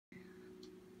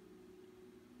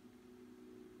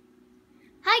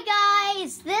Hi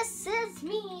guys, this is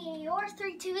me,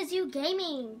 Or32isu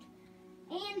Gaming,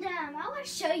 and I want to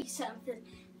show you something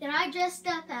that I dressed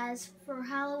up as for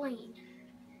Halloween.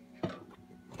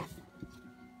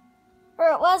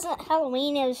 Or it wasn't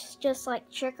Halloween, it was just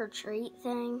like trick-or-treat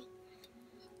thing.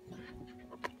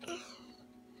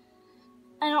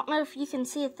 I don't know if you can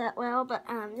see it that well, but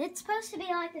it's supposed to be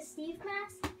like a Steve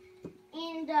mask,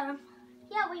 and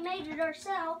yeah, we made it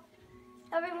ourselves.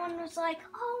 Everyone was like,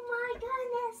 "Oh my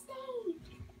goodness, Steve,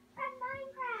 from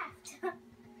Minecraft!"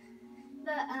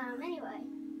 But anyway,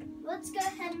 let's go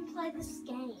ahead and play this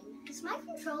game. Is my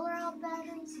controller out of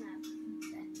batteries? No.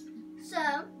 Okay. So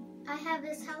I have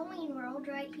this Halloween world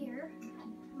right here.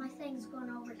 My thing's going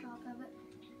over top of it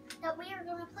that we are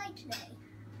going to play today.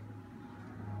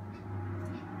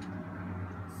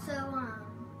 So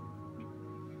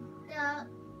yeah,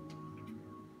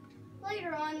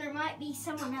 later on there might be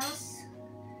someone else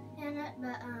in it,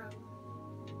 but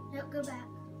nope, go back.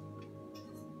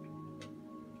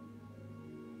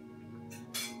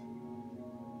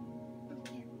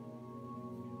 Okay.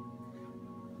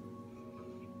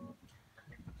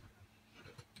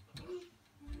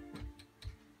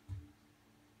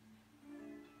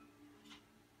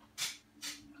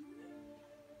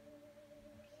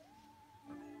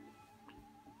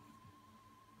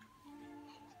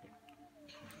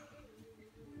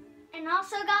 And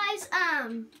also, guys,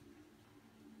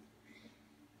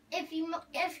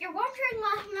 if you're wondering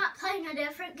why I'm not playing a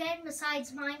different game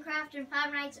besides Minecraft and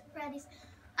Five Nights at Freddy's,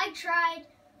 I tried.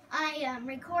 I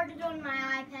recorded on my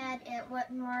iPad. It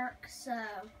wouldn't work, so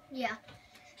yeah.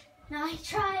 Now I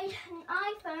tried an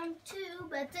iPhone too,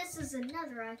 but this is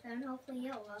another iPhone. Hopefully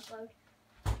it'll upload.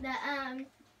 Yeah,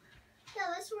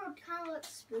 this world kind of looks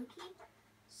spooky.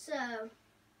 So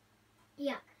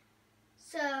yeah.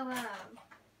 So I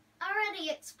already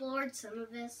explored some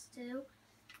of this too,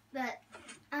 but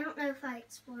I don't know if I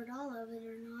explored all of it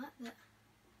or not, but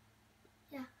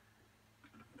yeah.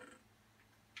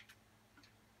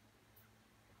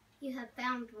 You have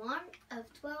found one of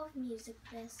 12 music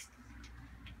discs.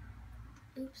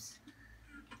 Oops.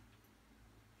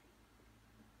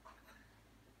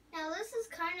 Now this is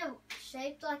kind of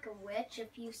shaped like a witch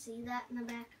if you see that in the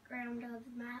background of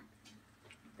the map.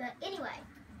 But anyway,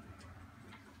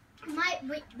 might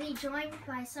be joined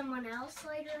by someone else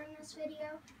later in this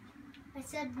video. I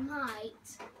said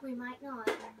might, we might not.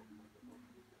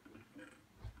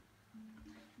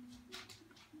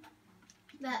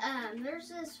 But there's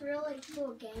this really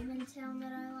cool game in town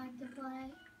that I like to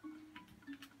play.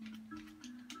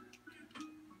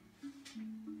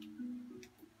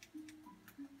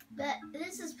 But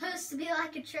this is supposed to be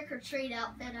like a trick-or-treat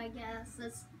outfit, I guess.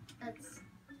 That's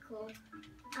cool.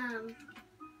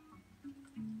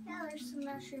 Yeah, there's some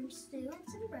mushroom stew and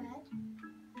some bread.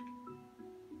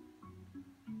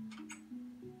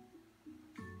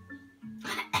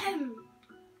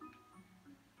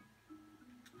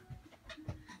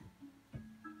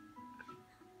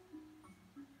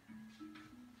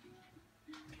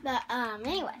 But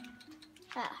anyway,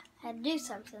 had to do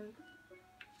something.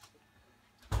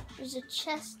 There's a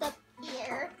chest up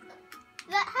here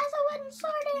that has a wooden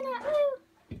sword in it. Woo!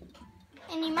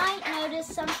 And you might notice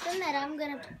something that I'm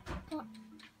gonna put.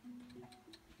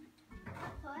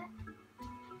 What?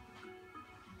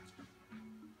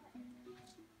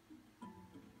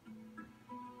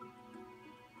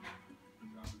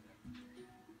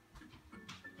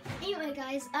 Anyway,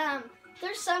 guys,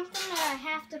 there's something that I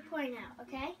have to point out,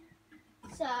 okay?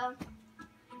 So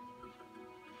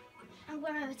I'm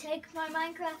gonna take my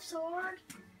Minecraft sword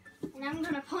and I'm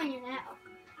gonna point it out.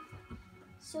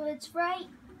 So it's right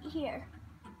here.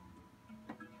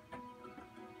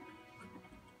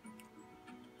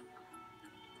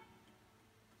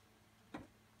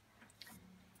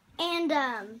 And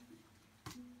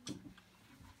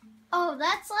oh,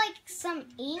 that's like some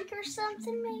ink or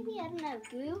something, maybe. I don't know,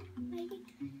 goo, maybe.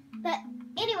 But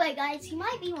anyway, guys, you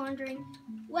might be wondering,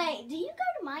 wait, do you go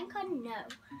to Minecon? No.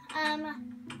 I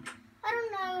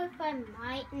don't know if I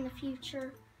might in the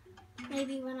future.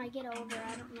 Maybe when I get older,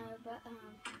 I don't know, but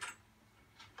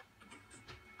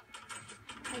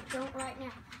I don't right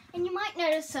now. And you might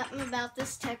notice something about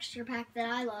this texture pack that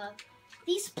I love.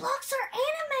 These blocks are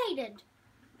animated.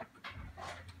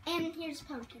 And here's a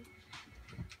pumpkin.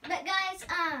 But guys,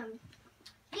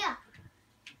 yeah.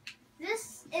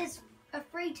 This is a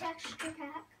free texture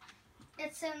pack.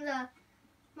 It's in the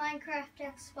Minecraft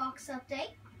Xbox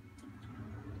update.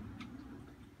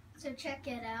 So check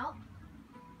it out.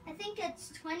 I think it's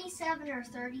 27 or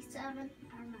 37.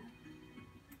 I don't know.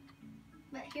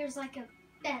 But here's like a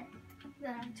bed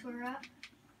that I tore up.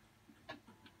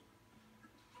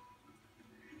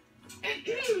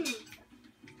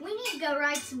 We need to go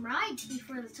ride some rides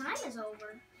before the time is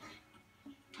over.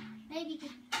 Maybe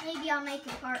I'll make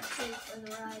a part 2 for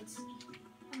the rides.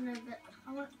 I don't know, but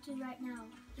I want to right now.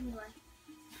 Anyway,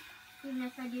 even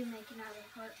if I do make another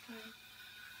part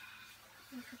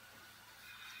 2.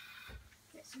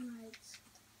 Get some rides.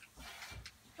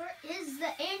 Where is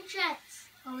the entrance?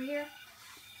 Over here.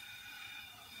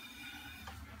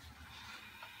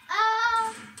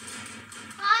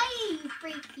 Hi,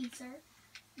 freaky sir.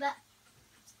 But,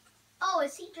 oh,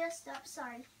 is he dressed up?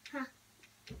 Sorry. Huh.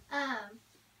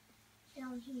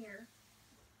 Down here.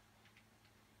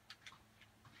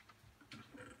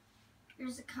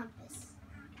 There's a compass.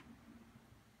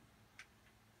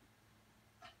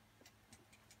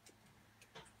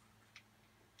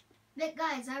 But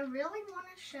guys, I really want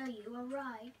to show you a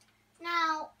ride.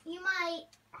 Now, you might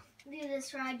do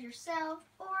this ride yourself,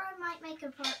 or I might make a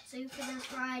part 2 for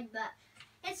this ride, but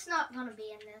it's not going to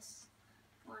be in this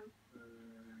one.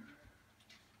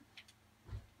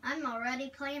 I'm already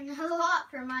planning a lot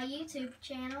for my YouTube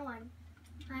channel, and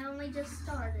I only just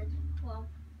started, well,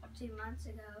 2 months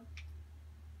ago.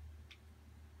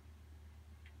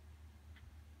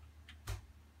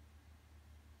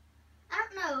 I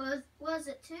don't know, was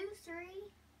it 2, 3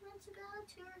 months ago?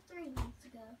 2 or 3 months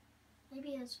ago? Maybe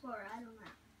it was 4, I don't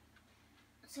know.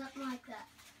 Something like that.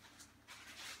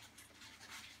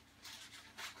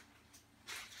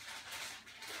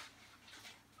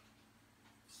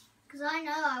 Because I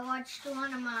know I watched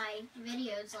one of my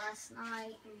videos last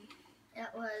night, and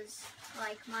it was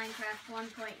like Minecraft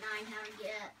 1.9, how to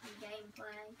get the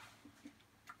gameplay.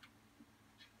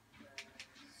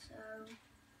 So,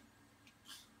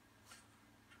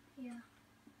 yeah.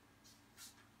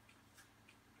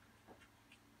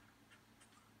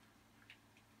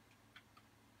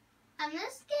 And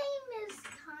this game is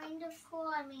kind of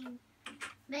cool. I mean,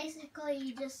 basically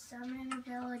you just summon a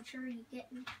villager, you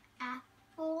get an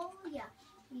apple. Yeah,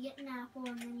 you get an apple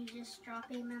and then you just drop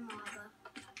him in lava.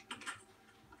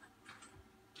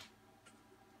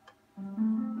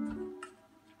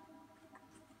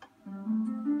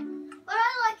 What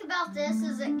I like about this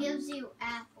is it gives you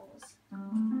apples.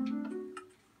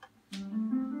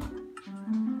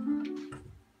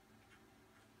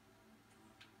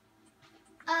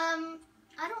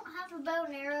 I don't have a bow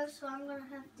and arrow, so I'm gonna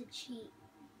have to cheat.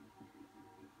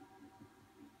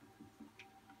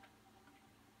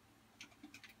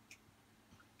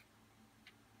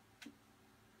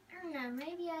 I don't know,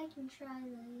 maybe I can try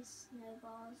these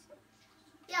snowballs.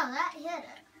 Yeah, that hit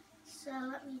it. So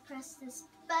let me press this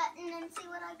button and see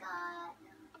what I got.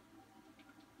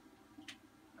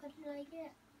 What did I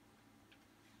get?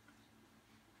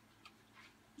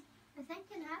 I think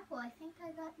an apple. I think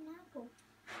I got an apple.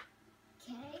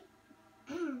 Okay.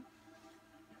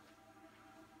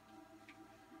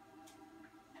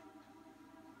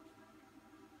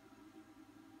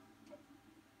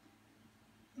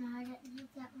 No, I didn't hit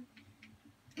that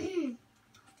one.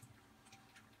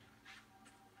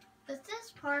 But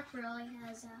this park really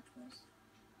has apples.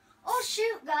 Oh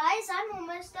shoot, guys, I'm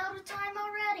almost out of time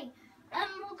already.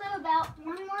 We'll go about 1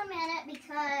 more minute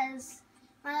because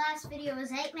my last video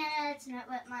was 8 minutes and it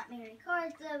wouldn't let me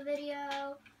record the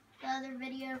other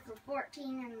video for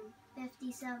 14 and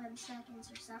 57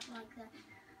 seconds or something like that.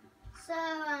 So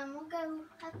we'll go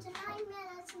up to 9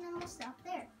 minutes and then we'll stop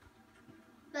there.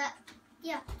 But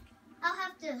yeah, I'll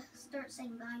have to start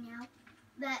saying bye now.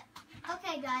 But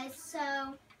okay guys, so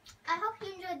I hope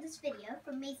you enjoyed this video.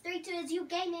 From me, 3, 2 is you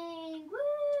gaming.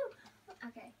 Woo!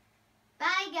 Okay.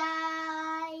 Bye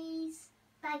guys.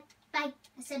 Bye. Bye.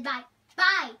 I said bye.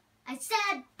 Bye. I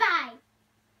said bye.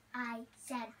 I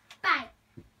said bye.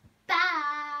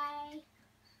 Bye.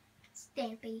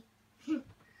 Stampy.